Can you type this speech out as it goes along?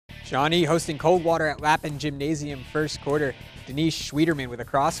Shawnee hosting Coldwater at Lappin Gymnasium first quarter. Denise Schwederman with a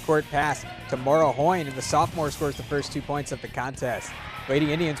cross-court pass to Maura Hoyne, and the sophomore scores the first 2 points of the contest.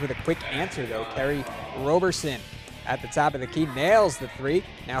 Lady Indians with a quick answer, though. Kerry Roberson at the top of the key nails the three.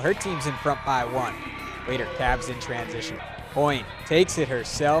 Now her team's in front by 1. Later, Cavs in transition. Hoyne takes it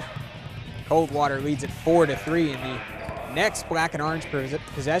herself. Coldwater leads it 4-3 in the next black and orange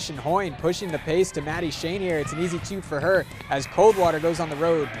possession. Hoyne pushing the pace to Maddie Shane here. It's an easy 2 for her as Coldwater goes on the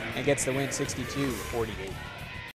road and gets the win 62-48.